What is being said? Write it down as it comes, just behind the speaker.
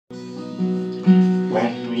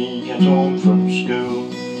get home from school.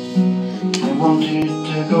 I wanted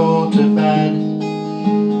to go to bed,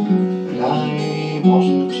 but I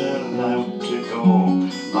wasn't allowed to go.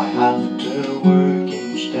 I had to work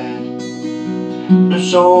instead. There's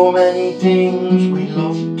so many things we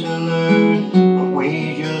love to learn, but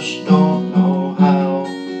we just don't know how.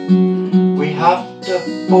 We have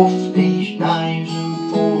to buff these knives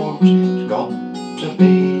and forks, it's got to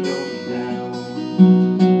be done now.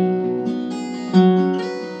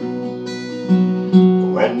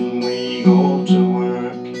 When we go to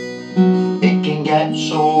work, it can get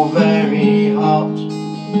so very hot.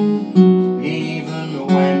 Even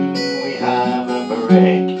when we have a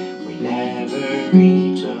break, we never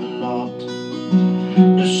eat a lot.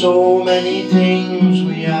 There's so many things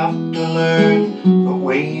we have to learn, but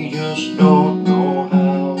we just don't know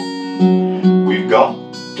how. We've got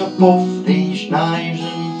to buff these knives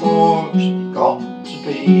and forks, it's got to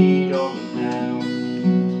be done now.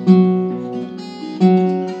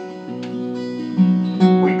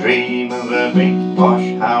 We dream of a big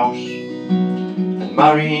posh house and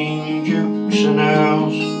marrying dukes and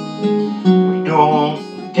earls. We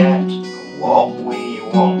don't get what we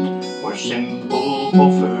want, we're simple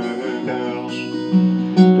buffer girls.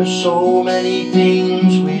 There's so many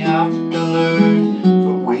things we have to learn,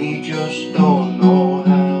 but we just don't know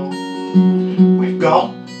how. We've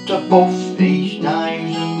got to buff these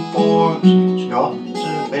knives and forks, it's got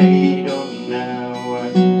to be done now.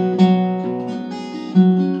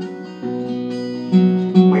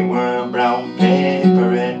 We wear brown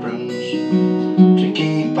paper aprons to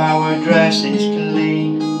keep our dresses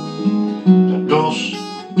clean. The dust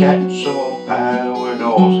gets up our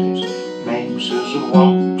noses, makes us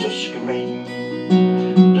want to scream.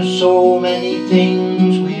 There's so many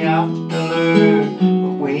things we have to learn,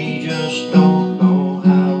 but we just don't know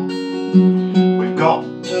how. We've got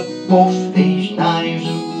to buff these knives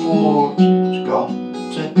and forks, it's got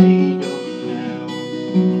to be done now.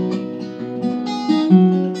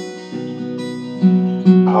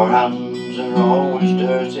 Our hands are always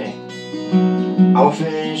dirty, our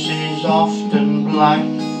faces often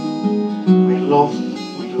blank. We'd love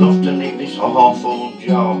to leave this awful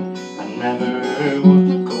job and never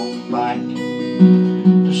would come back.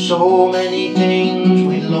 There's so many things